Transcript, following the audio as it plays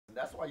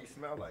That's why you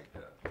smell like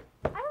that.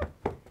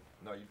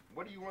 No,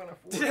 what are you running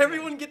for? Did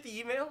everyone get the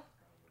email?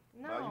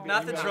 No.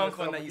 Not the drunk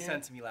one that you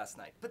sent to me last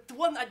night, but the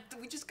one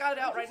we just got it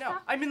out right now.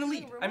 I'm in the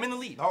lead. I'm in the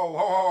lead.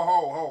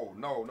 Ho.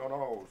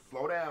 No.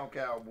 Slow down,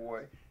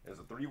 cowboy. It's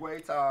a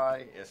three-way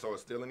tie, and so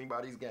it's still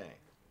anybody's game.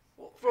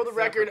 Well, for the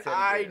record,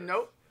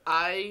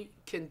 I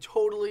can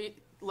totally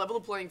level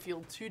the playing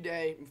field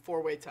today in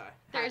four-way tie.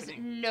 There's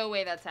no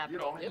way that's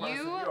happening. You're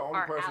the only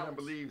person that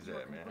believes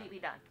that, man. Completely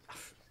done.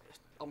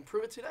 I'll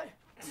prove it today.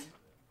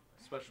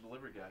 Special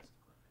delivery, guys.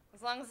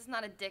 As long as it's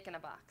not a dick in a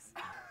box.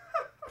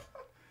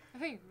 I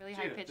think really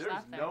high-pitched There's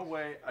laugh there. no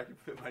way I can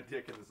fit my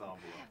dick in this envelope.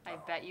 I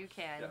bet you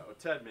can. Yeah, well,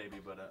 Ted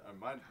maybe, but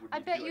mine would I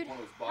be bet like you'd one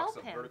of those box help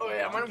up him. vertical. Oh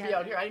yeah, mine would be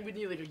out here. I would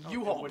need like a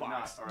U-Haul would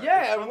box. not. All right.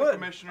 Yeah, From I the would.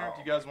 Commissioner,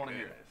 do you guys want to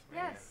hear it?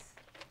 Yes.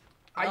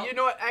 You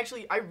know what?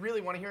 Actually, I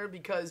really want to hear it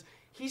because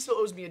he still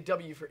owes me a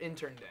W for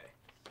intern day.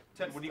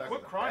 Ted, when you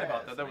quit crying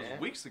about that, that was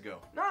weeks ago.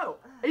 No,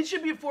 it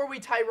should be a four-way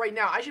tie right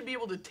now. I should be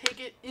able to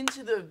take it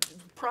into the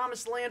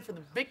promised land for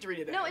the victory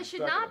today. No, it should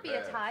not be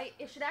a tie.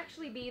 It should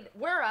actually be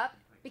we're up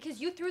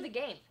because you threw the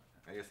game.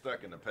 And you're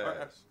stuck in the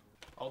past.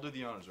 I'll do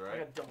the honors, all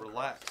right?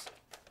 Relax.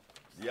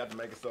 You have to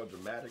make it so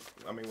dramatic.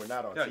 I mean, we're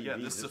not on TV. Yeah,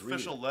 this is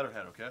official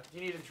letterhead, okay?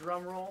 You need a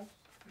drum roll?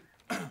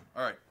 All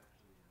right.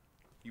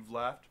 You've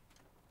laughed.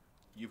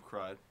 You've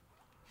cried.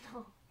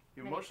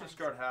 You emotionally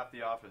scarred half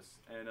the office,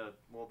 and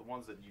well, the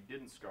ones that you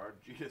didn't scar,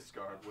 Gina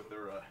scarred with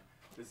their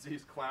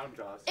diseased clown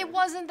costume. It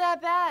wasn't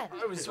that bad.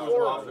 It was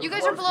horrible. You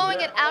guys are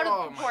blowing it out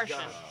of proportion.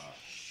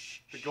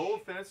 The goal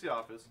of Fantasy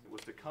Office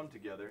was to come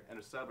together and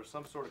establish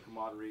some sort of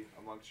camaraderie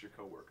amongst your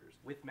coworkers.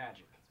 With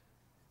magic.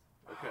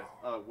 Okay,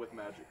 with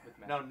magic.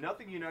 Now,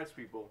 nothing unites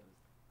people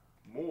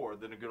more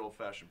than a good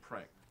old-fashioned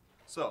prank.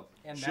 So,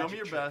 show me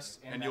your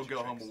best, and you'll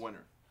go home a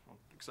winner. Well,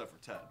 except for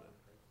Ted.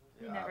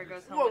 He never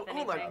goes home Whoa, with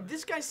hold anything. on.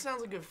 This guy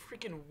sounds like a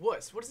freaking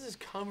wuss. What is this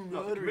camaraderie?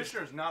 No, the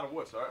commissioner's not a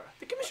wuss, all right?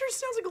 The commissioner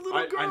sounds like a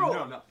little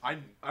girl.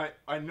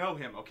 I know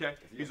him, okay?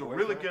 He's a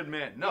really good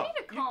man. No. You need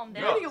to calm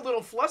down. You're getting a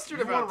little flustered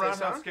You about want a this,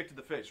 roundhouse huh? kick to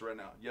the face right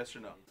now? Yes or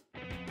no?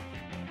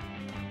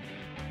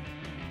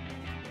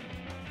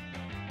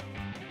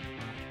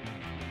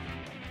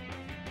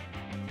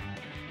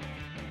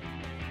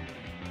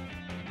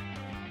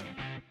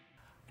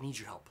 I need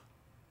your help.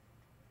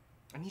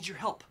 I need your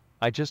help.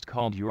 I just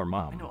called your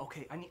mom. I know.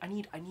 Okay. I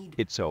need.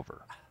 It's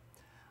over.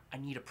 I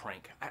need a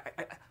prank.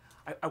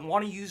 I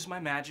want to use my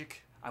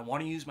magic. I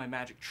want to use my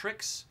magic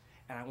tricks,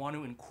 and I want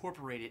to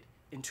incorporate it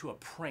into a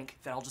prank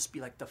that'll just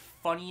be like the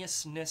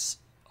funniestness,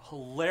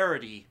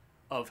 hilarity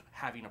of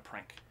having a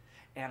prank.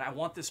 And I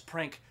want this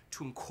prank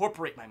to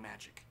incorporate my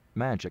magic.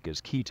 Magic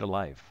is key to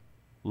life.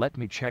 Let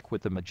me check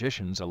with the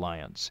Magicians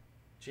Alliance.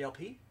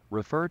 JLP?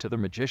 Refer to the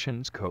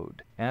Magician's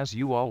Code, as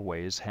you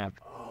always have.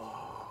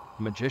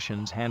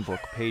 Magician's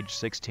Handbook, page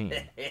 16.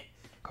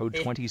 Code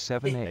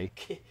 27A.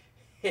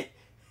 You're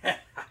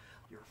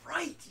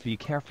right. Be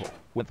careful.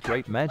 With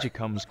great magic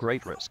comes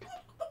great risk.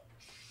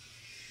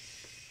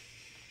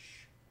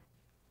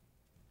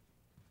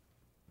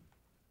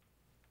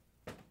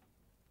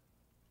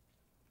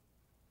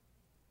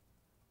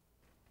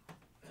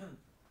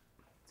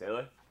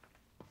 Taylor?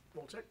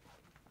 Roll check.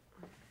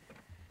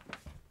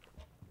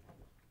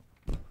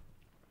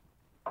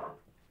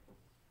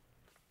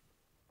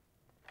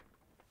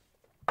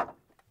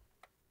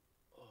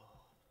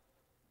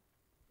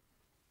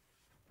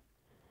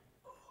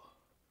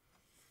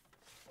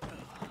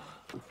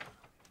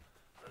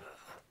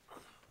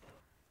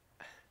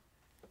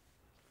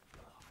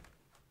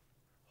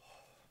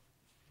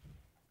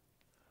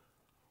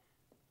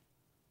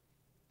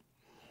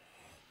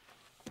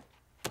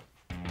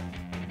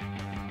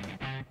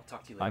 I'll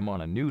talk to you later. I'm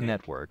on a new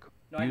network.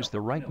 No, I Use know,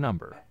 the right I know.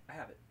 number. I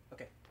have it.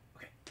 Okay.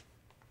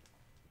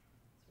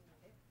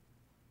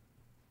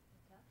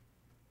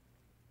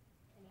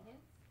 Any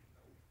hints?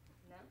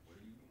 No?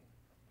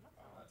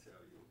 I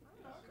tell you,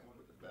 I come up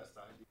with the best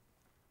idea.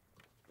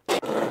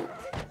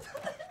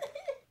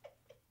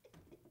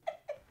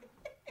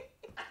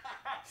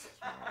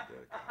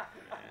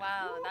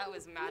 Wow, that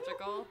was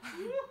magical.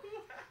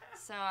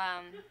 So,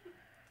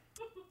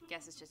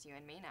 guess it's just you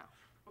and me now.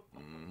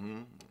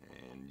 Mm-hmm.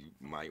 And you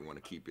might want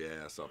to keep your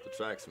ass off the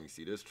tracks when you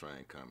see this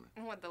train coming.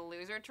 What, the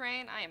loser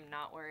train? I am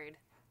not worried.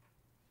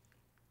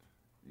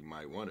 You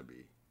might want to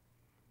be.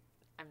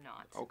 I'm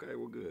not. Okay,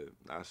 well, good.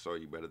 I'll show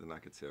you better than I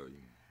could tell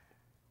you.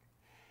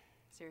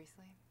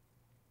 Seriously?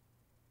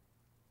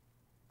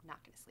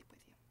 Not gonna sleep with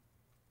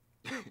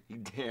you. You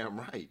damn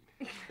right.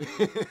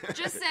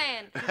 Just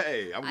saying.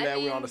 Hey, I'm glad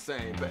we're on the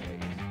same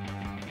page.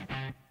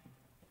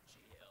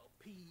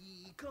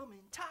 JLP, come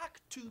and talk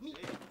to me.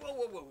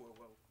 Whoa.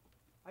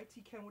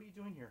 IT Ken, what are you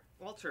doing here?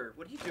 Walter,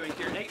 what are you doing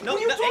here? No,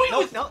 What are you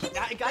doing? no, I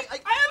haven't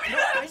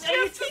had a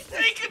chance to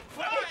say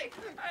goodbye.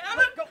 I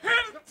haven't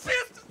had a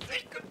chance to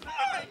say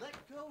goodbye. Let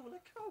go.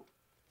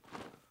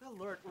 Well,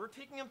 Lord, we're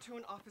taking him to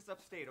an office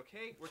upstate,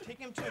 okay? We're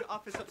taking him to an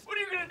office upstate. What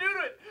are you gonna do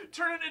to it?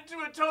 Turn it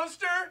into a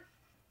toaster?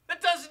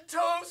 That doesn't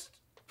toast.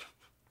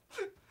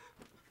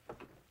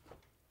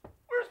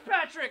 Where's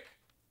Patrick?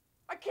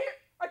 I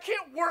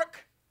can't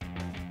work.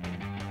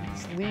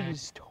 This league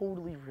is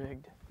totally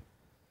rigged.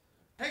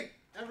 Hey,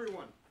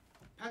 everyone!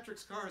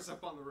 Patrick's car is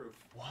up on the roof.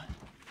 What?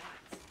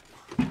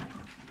 I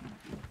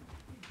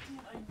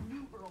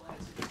knew Earl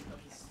had something up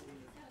his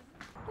sleeve.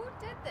 Who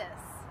did this?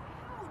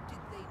 How did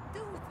they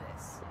do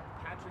this?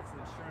 Patrick's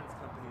insurance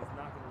company is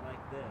not going to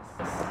like this.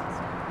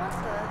 What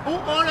the? Who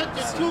ordered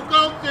the 2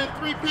 goats and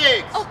 3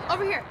 pigs? Oh,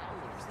 over here.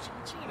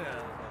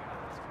 Gina.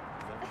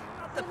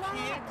 The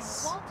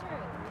pigs.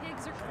 Walter, the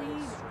pigs are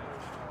clean.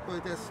 Well,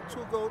 there's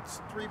 2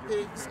 goats, 3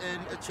 pigs, and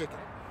a chicken.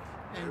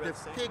 And the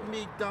pig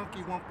meat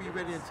donkey won't be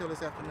ready until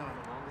it's after 9.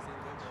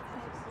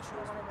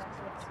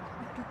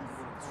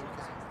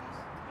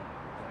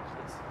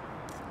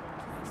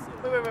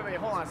 Wait,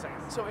 hold on a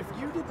second. So if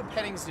you did the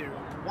petting zoo,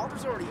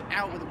 Walter's already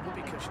out with a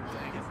whoopee cushion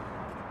thing.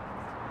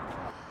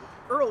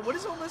 Earl, what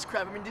is all this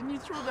crap? I mean, didn't you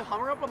throw the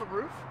Hummer up on the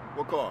roof?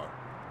 What car?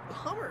 The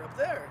Hummer up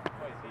there.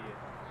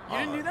 You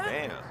didn't do that?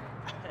 Damn.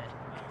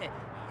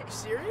 Are you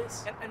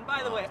serious? And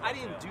by the way, I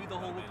didn't do the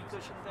whole whoopee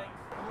cushion thing.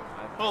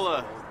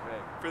 Well,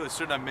 fairly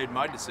certain I made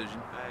my decision.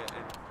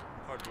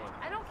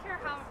 I don't care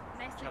how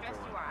nicely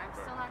dressed you are. I'm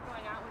still not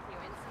going out with you.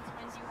 And since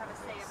when do you have a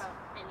say about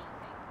anything?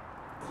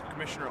 The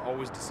commissioner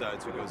always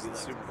decides who goes to the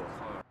Super Bowl.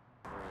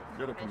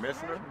 You're the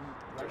commissioner?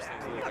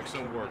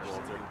 Excellent work,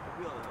 Walter.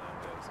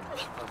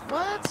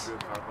 What?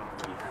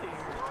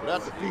 Well,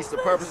 that's a piece of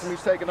purpose of me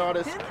taking all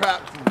this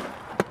crap from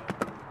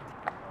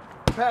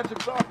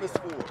Patrick's office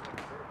for.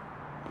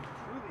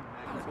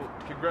 Well,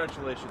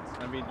 congratulations.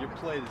 I mean, your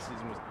play this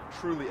season was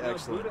truly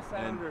excellent.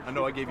 And I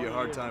know I gave you a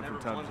hard time from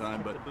time to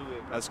time, but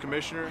as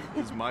commissioner,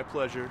 it is my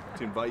pleasure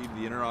to invite you to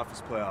the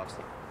inter-office playoffs.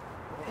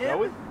 Shall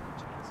we?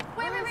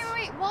 Wait.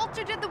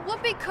 Walter did the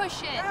whoopee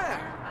cushion.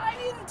 I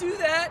didn't do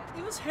that.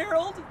 It was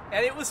Harold,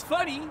 and it was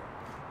funny.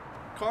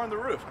 Car on the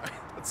roof.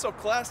 That's so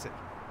classic.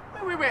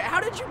 Wait. How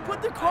did you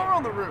put the car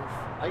on the roof?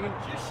 A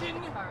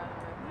magician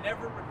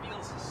never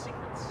reveals his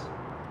secrets.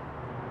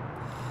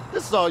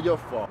 This is all your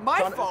fault. My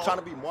fault? Trying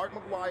to be Mark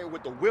McGuire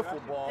with the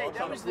wiffle ball. Hey, that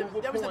trying was to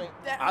prove a point.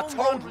 that I home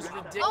told run you. was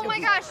ridiculous. Oh my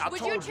gosh, I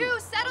would you told two you.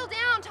 settle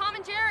down, Tom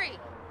and Jerry?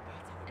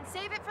 And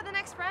save it for the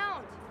next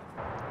round.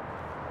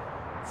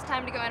 It's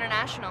time to go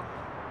international.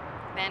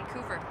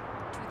 Vancouver,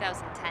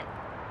 2010.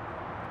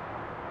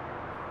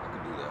 I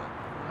can do that.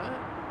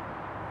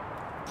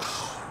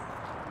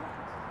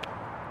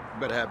 You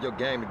better have your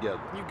game together.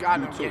 You got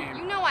You no too. game.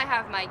 You know I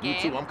have my game.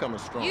 You too, I'm coming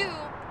strong. You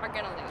are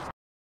gonna lose.